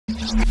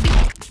Hey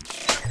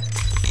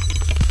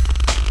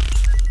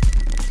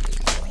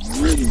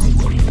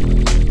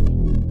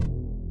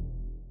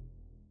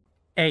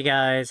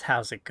guys,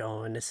 how's it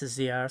going? This is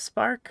the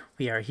Spark.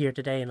 We are here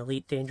today in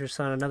Elite Dangerous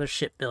on another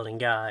shipbuilding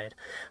guide.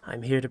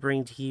 I'm here to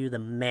bring to you the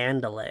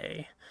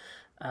Mandalay.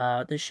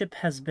 This ship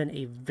has been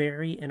a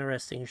very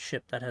interesting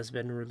ship that has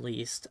been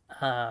released.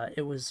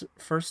 It was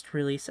first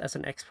released as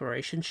an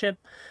exploration ship,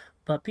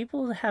 but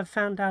people have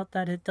found out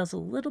that it does a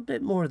little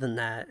bit more than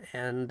that.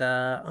 And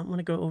I'm going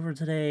to go over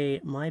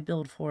today my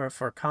build for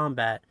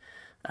combat.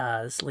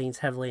 This leans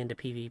heavily into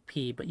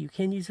PvP, but you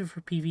can use it for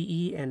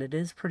PvE, and it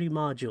is pretty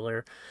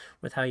modular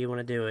with how you want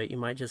to do it. You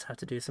might just have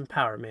to do some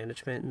power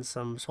management and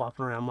some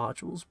swapping around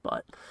modules,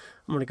 but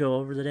I'm going to go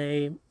over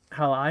today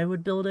how I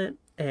would build it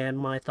and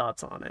my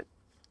thoughts on it.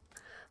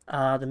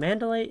 The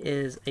Mandalay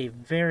is a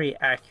very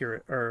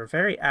accurate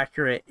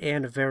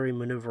and very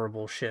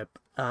maneuverable ship.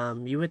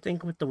 You would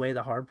think with the way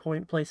the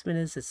hardpoint placement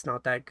is, it's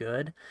not that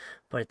good,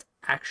 but it's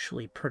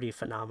actually pretty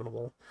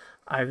phenomenal.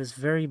 I was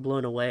very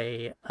blown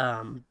away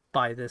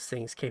by this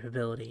thing's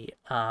capability.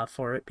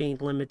 For it being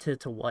limited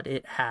to what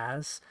it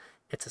has,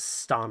 it's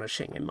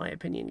astonishing in my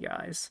opinion,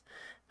 guys.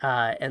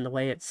 And the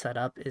way it's set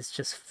up is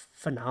just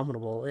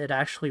phenomenal. It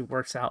actually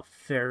works out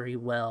very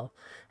well.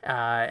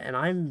 And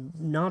I'm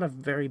not a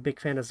very big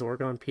fan of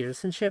Zorgon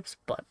Peterson ships,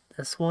 but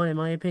this one, in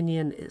my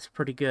opinion, is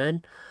pretty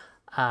good.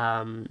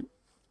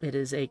 It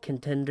is a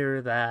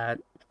contender that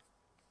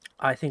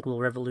I think will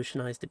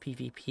revolutionize the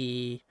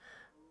PvP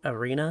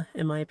arena,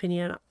 in my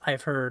opinion.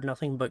 I've heard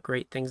nothing but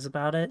great things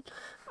about it.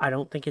 I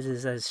don't think it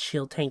is as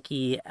shield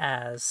tanky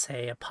as,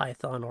 say, a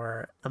Python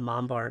or a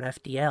Mamba or an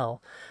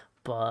FDL,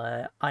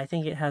 but I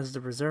think it has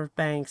the reserve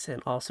banks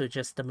and also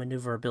just the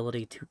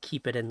maneuverability to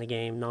keep it in the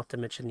game, not to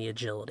mention the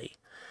agility.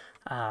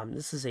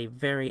 This is a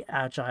very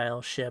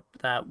agile ship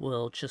that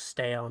will just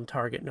stay on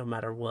target no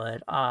matter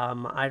what.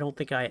 I don't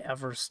think I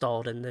ever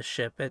stalled in this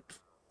ship.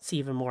 It's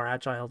even more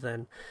agile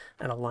than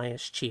an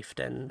Alliance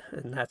Chieftain,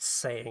 and that's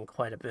saying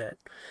quite a bit.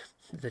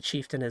 The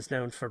Chieftain is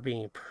known for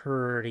being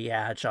pretty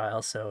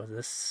agile, so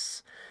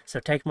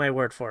take my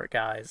word for it,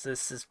 guys.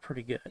 This is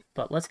pretty good.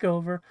 But let's go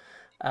over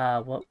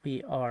what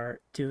we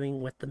are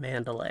doing with the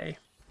Mandalay.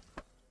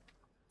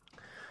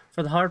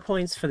 For the hard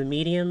points, for the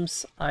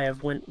mediums, I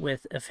have went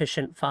with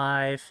Efficient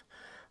 5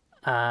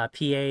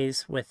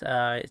 PAs with,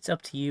 it's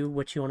up to you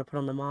what you want to put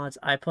on the mods.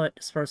 I put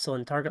Dispersal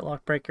and Target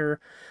Lock Breaker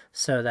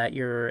so that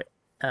your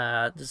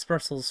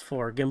dispersals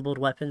for gimbaled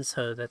weapons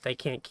so that they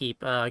can't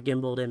keep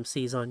gimbaled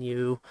MCs on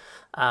you.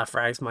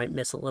 Frags might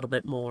miss a little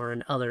bit more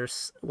and other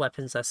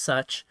weapons as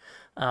such.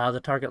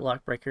 The target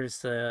lock breakers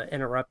to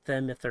interrupt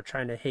them if they're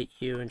trying to hit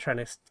you and trying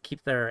to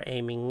keep their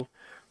aiming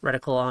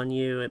reticle on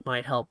you. It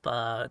might help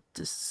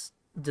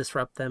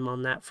disrupt them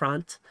on that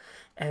front.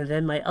 And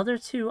then my other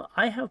two,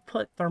 I have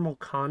put thermal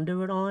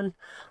conduit on.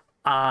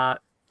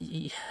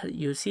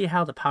 You see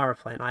how the power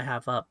plant I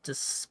have up,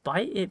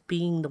 despite it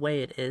being the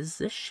way it is,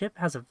 this ship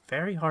has a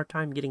very hard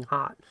time getting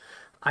hot.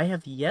 I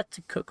have yet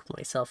to cook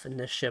myself in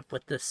this ship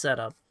with this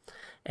setup,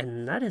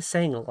 and that is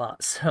saying a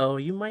lot. So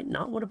you might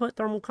not want to put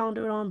thermal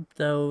conduit on,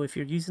 though if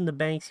you're using the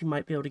banks, you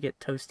might be able to get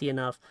toasty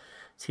enough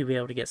to be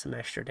able to get some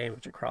extra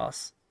damage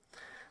across.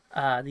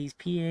 These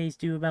PAs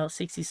do about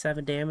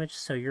 67 damage,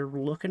 so you're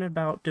looking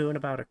about doing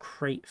about a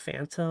Crate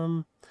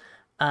Phantom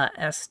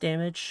S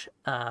damage,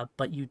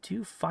 but you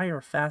do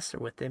fire faster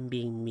with them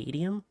being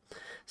medium,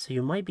 so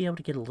you might be able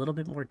to get a little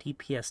bit more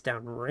DPS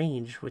down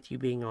range with you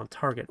being on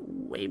target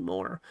way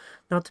more.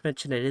 Not to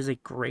mention it is a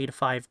grade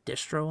 5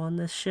 distro on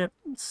this ship,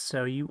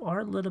 so you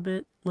are a little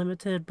bit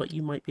limited, but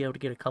you might be able to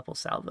get a couple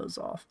salvos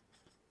off.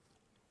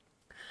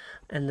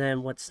 And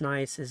then what's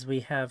nice is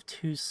we have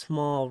two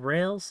small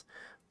rails,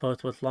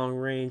 both with long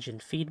range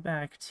and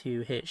feedback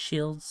to hit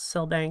shield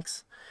cell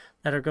banks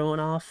that are going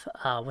off.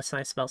 What's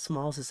nice about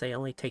smalls is they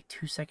only take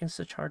 2 seconds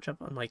to charge up,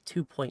 unlike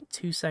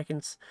 2.2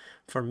 seconds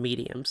for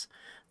mediums.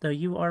 Though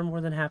you are more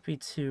than happy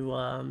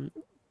to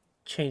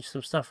change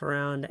some stuff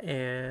around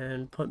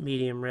and put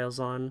medium rails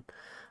on.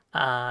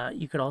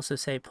 You could also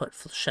say put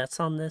flechettes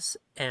on this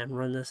and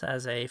run this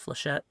as a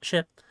flechette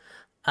ship.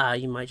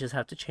 You might just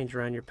have to change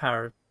around your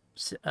power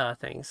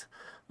things.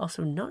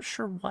 Also, not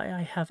sure why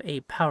I have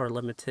a power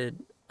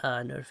limited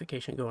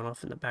notification going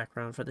off in the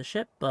background for the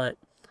ship, but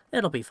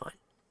it'll be fine.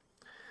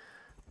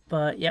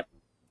 But yep,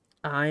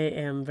 I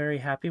am very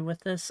happy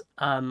with this.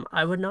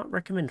 I would not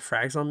recommend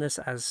frags on this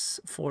as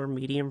for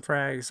medium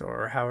frags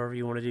or however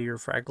you want to do your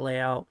frag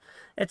layout.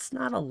 It's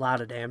not a lot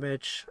of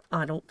damage.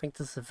 I don't think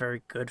this is a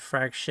very good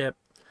frag ship,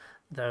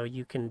 though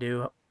you can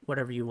do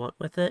whatever you want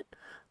with it.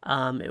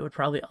 It would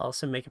probably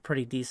also make a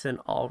pretty decent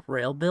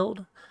all-rail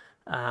build.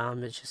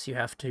 It's just you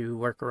have to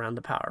work around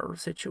the power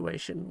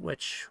situation,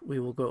 which we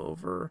will go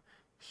over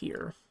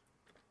here.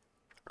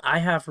 I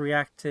have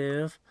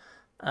reactive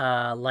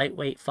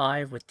lightweight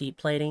 5 with deep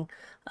plating.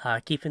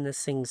 Keeping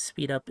this thing's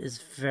speed up is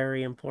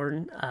very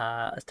important.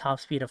 A top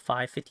speed of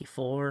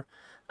 554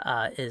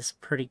 is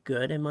pretty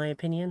good in my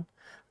opinion.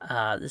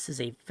 This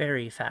is a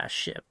very fast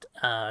ship,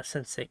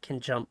 since it can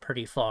jump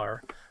pretty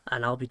far,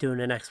 and I'll be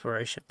doing an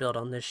exploration build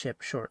on this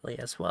ship shortly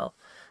as well.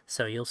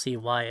 So you'll see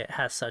why it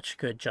has such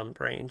good jump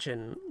range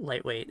and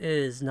lightweight. It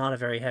is not a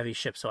very heavy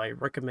ship, so I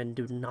recommend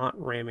do not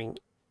ram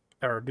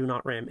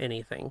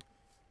anything.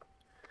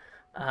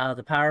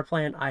 The power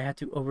plant, I had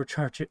to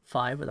overcharge it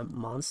 5 with a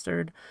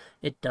monstered.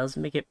 It does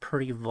make it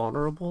pretty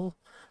vulnerable,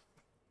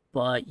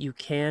 but you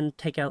can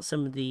take out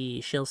some of the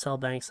shield cell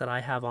banks that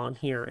I have on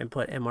here and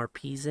put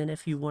MRPs in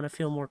if you want to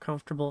feel more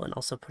comfortable, and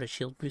also put a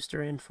shield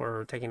booster in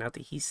for taking out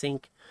the heat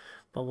sink,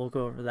 but we'll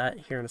go over that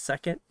here in a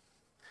second.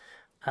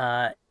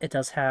 It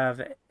does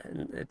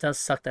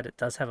suck that it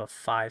does have a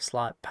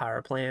 5-slot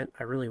power plant.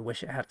 I really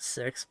wish it had a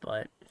 6,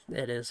 but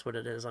it is what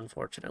it is,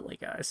 unfortunately,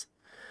 guys.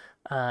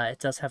 It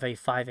does have a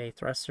 5A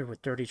thruster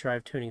with dirty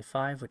drive tuning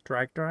 5 with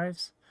drag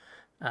drives.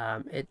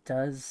 It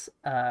does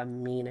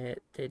mean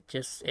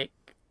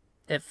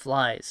it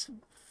flies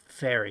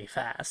very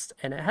fast,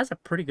 and it has a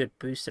pretty good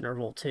boost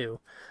interval too.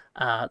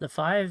 The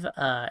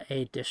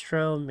 5A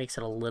distro makes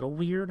it a little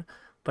weird,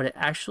 but it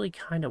actually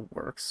kind of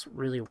works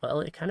really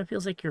well. It kind of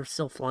feels like you're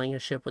still flying a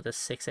ship with a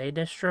 6A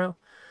distro,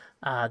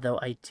 though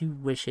I do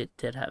wish it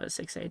did have a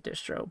 6A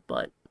distro,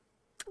 but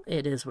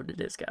it is what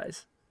it is,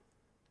 guys.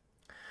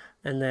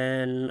 And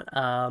then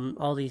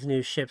all these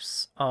new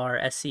ships are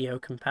SCO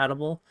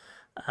compatible,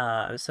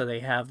 so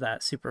they have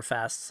that super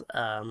fast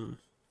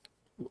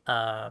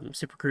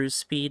super cruise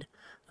speed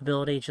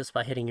ability just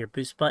by hitting your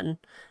boost button.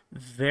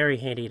 Very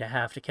handy to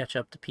have to catch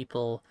up to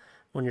people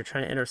when you're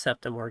trying to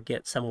intercept them or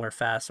get somewhere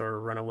fast or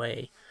run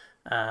away.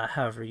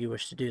 However you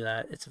wish to do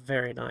that. It's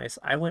very nice.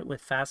 I went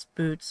with fast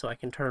boot so I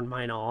can turn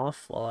mine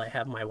off while I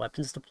have my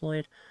weapons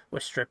deployed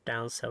with strip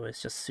down, so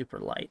it's just super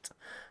light.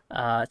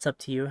 It's up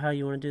to you how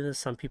you want to do this.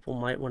 Some people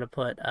might want to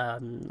put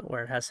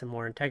where it has some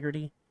more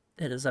integrity.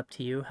 It is up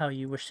to you how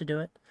you wish to do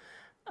it.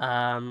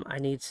 I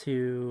need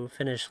to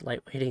finish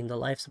lightweighting the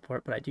life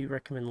support, but I do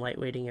recommend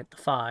lightweighting at the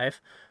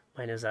 5.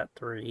 Mine is at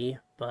 3,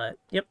 but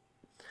yep.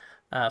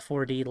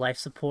 4D life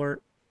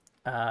support,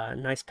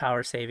 nice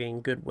power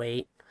saving, good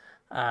weight.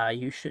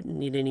 You shouldn't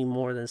need any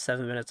more than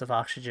 7 minutes of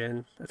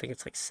oxygen. I think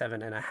it's like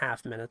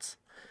 7.5 minutes.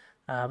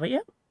 But yeah.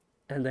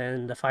 And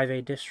then the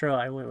 5A distro,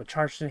 I went with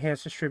charged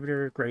enhanced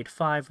distributor, grade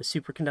 5 with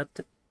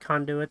superconductive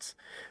conduits.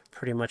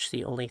 Pretty much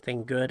the only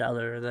thing good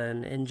other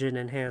than engine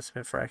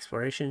enhancement for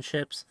exploration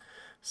ships.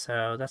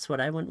 So that's what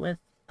I went with.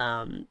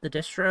 The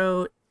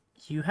distro,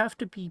 you have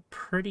to be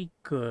pretty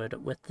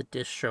good with the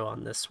distro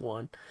on this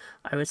one.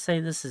 I would say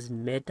this is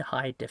mid to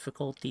high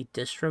difficulty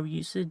distro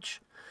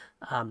usage.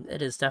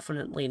 It is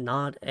definitely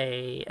not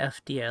a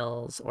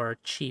FDL's or a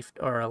Chief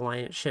or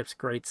Alliance ship's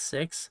grade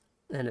 6,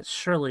 and it's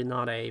surely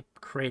not a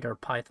Creator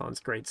Python's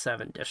grade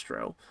 7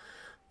 distro.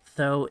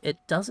 Though it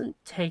doesn't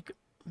take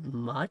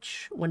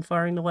much when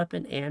firing the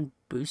weapon and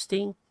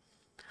boosting,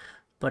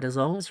 but as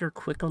long as you're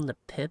quick on the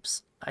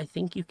pips, I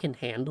think you can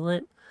handle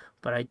it.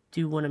 But I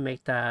do want to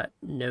make that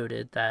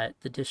noted that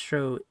the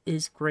distro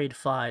is grade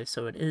 5,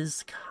 so it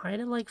is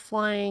kind of like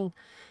flying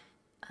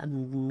a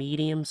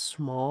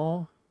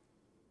medium-small-esque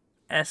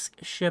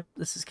ship.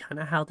 This is kind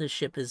of how this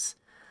ship is,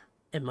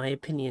 in my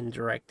opinion,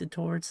 directed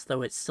towards,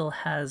 though it still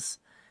has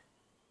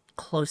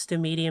close to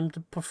medium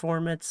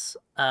performance,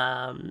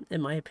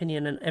 in my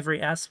opinion, in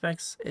every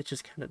aspects. It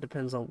just kind of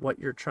depends on what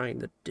you're trying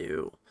to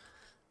do.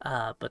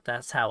 But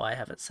that's how I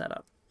have it set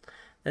up.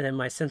 And then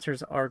my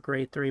sensors are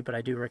grade 3, but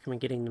I do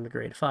recommend getting them to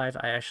grade 5.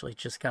 I actually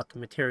just got the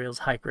materials.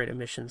 High grade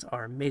emissions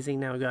are amazing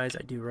now, guys.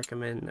 I do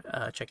recommend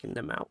checking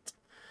them out.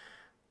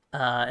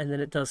 And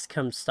then it does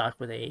come stock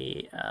with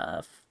a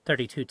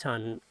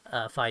 32-ton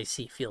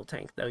 5C fuel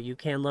tank, though you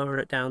can lower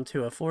it down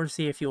to a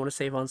 4C if you want to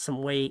save on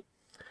some weight.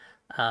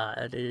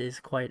 It is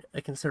quite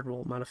a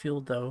considerable amount of fuel,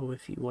 though.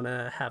 If you want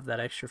to have that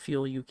extra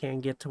fuel, you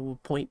can get to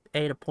point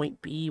A to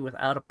point B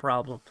without a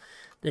problem.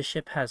 This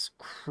ship has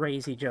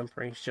crazy jump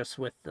range just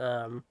with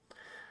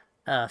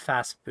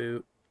fast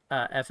boot,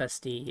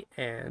 FSD,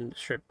 and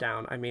strip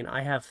down. I mean,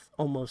 I have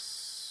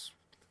almost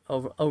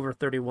over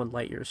 31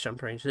 light years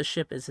jump range. This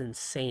ship is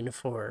insane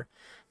for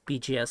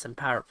BGS and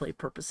power play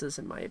purposes,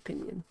 in my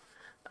opinion.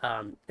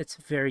 It's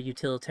very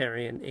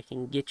utilitarian. It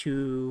can get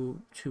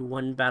you to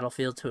one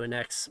battlefield to the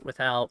next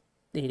without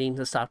needing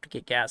to stop to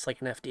get gas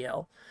like an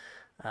FDL.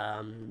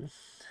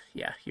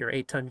 Yeah, your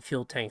 8-ton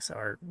fuel tanks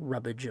are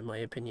rubbish, in my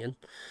opinion.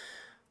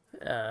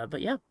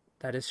 But yeah,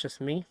 that is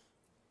just me.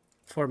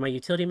 For my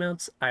utility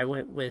mounts, I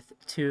went with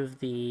 2 of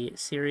the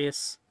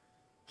Sirius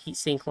heat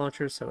sink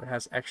launchers, so it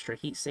has extra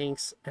heat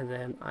sinks, and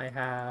then I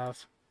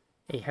have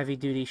a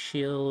heavy-duty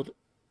shield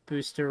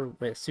booster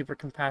with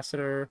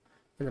supercapacitor,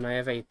 and then I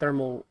have a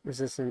thermal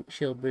resistant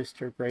shield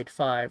booster grade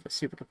 5 with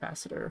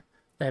supercapacitor.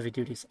 The heavy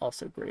duty is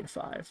also grade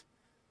 5,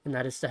 and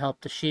that is to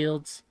help the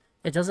shields.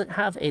 It doesn't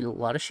have a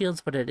lot of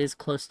shields, but it is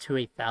close to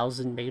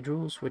 1,000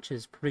 megajoules, which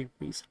is pretty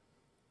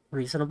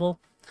reasonable.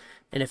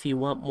 And if you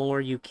want more,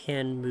 you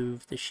can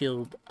move the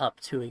shield up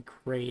to a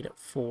grade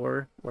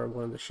 4, where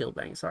one of the shield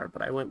banks are.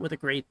 But I went with a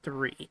grade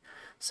 3,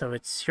 so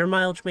it's your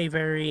mileage may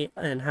vary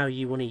and how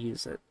you want to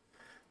use it.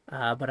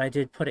 But I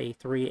did put a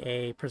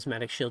 3A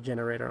prismatic shield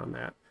generator on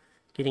that.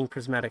 Getting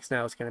prismatics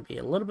now is going to be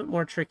a little bit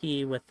more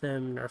tricky with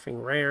them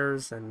nerfing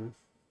rares and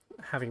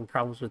having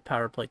problems with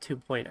Power Play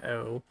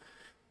 2.0.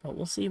 But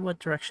we'll see what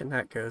direction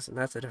that goes, and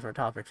that's a different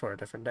topic for a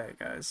different day,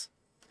 guys.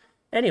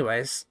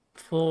 Anyways,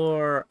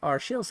 for our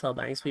shield cell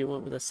banks, we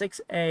went with a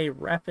 6A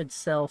Rapid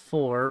Cell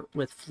 4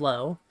 with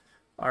flow.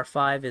 Our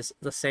 5 is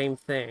the same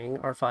thing,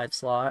 our 5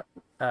 slot,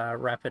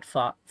 Rapid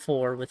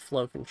 4 with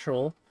flow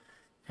control.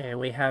 And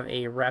we have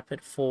a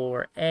Rapid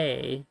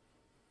 4A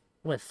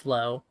with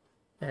flow.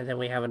 And then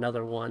we have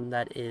another one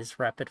that is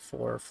Rapid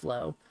 4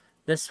 flow.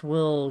 This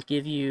will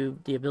give you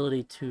the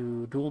ability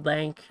to dual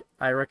bank.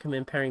 I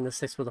recommend pairing the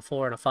 6 with a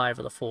 4 and a 5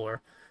 with a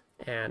 4.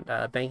 And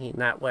banking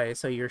that way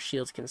so your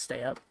shields can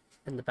stay up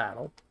in the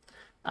battle.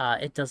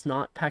 It does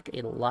not pack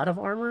a lot of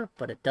armor,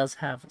 but it does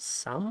have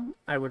some.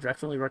 I would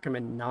definitely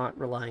recommend not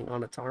relying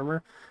on its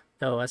armor.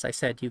 Though, as I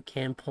said, you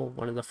can pull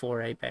one of the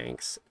 4A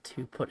banks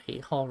to put a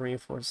hull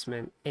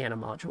reinforcement and a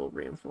module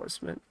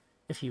reinforcement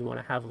if you want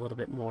to have a little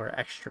bit more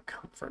extra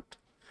comfort.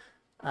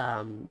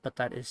 But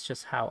that is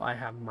just how I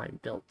have mine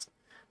built.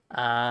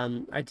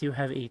 I do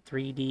have a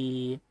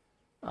 3D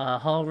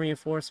hull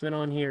reinforcement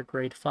on here,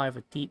 grade 5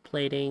 with deep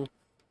plating.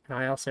 And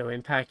I also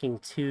am packing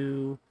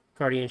 2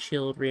 Guardian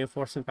Shield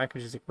reinforcement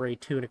packages, a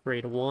grade 2 and a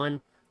grade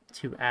 1,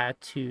 to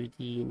add to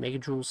the Mega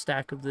Jewel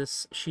stack of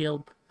this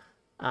shield.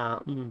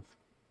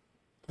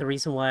 The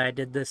reason why I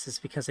did this is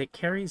because it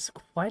carries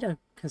quite a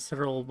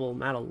considerable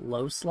amount of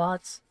low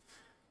slots.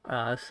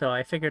 So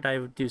I figured I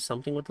would do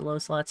something with the low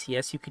slots.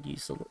 Yes, you could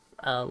use the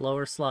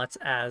lower slots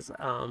as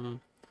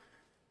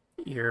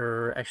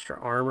your extra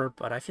armor,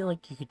 but I feel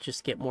like you could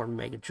just get more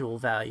Mega Jewel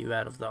value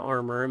out of the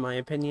armor, in my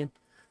opinion.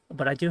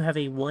 But I do have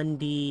a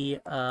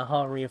 1D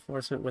hull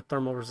reinforcement with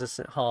thermal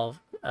resistant hull,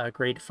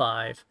 grade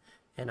 5,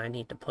 and I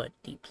need to put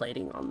deep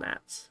plating on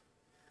that.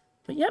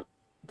 But yep,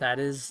 that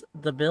is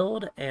the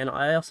build, and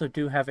I also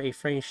do have a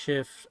frame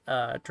shift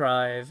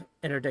drive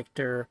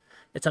interdictor.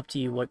 It's up to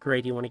you what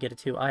grade you want to get it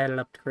to. I had it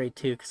up to grade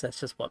 2 because that's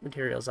just what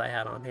materials I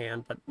had on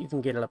hand, but you can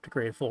get it up to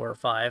grade 4 or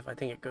 5. I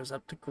think it goes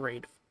up to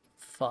grade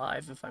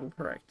 5 if I'm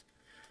correct.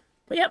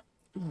 But yep,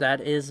 that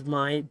is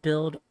my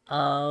build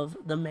of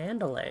the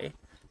Mandalay.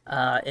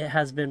 It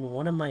has been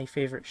one of my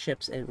favorite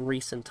ships in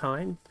recent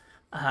time.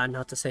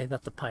 Not to say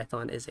that the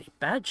Python is a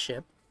bad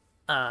ship.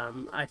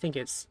 I think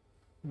it's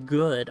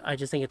good. I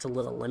just think it's a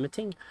little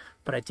limiting.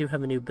 But I do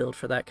have a new build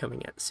for that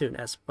coming out soon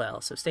as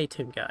well. So stay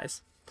tuned,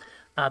 guys.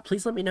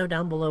 Please let me know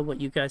down below what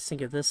you guys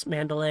think of this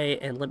Mandalay,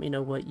 and let me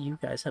know what you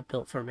guys have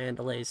built for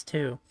Mandalays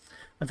too.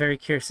 I'm very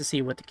curious to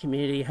see what the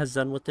community has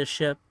done with this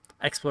ship,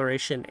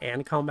 exploration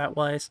and combat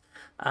wise.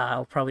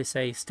 I'll probably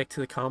say stick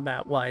to the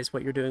combat wise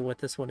what you're doing with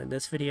this one in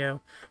this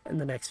video. In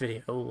the next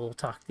video we'll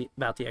talk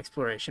about the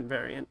exploration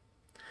variant.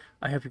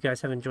 I hope you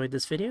guys have enjoyed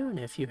this video, and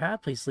if you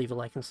have, please leave a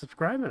like and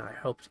subscribe, and I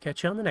hope to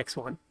catch you on the next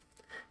one.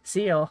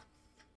 See y'all.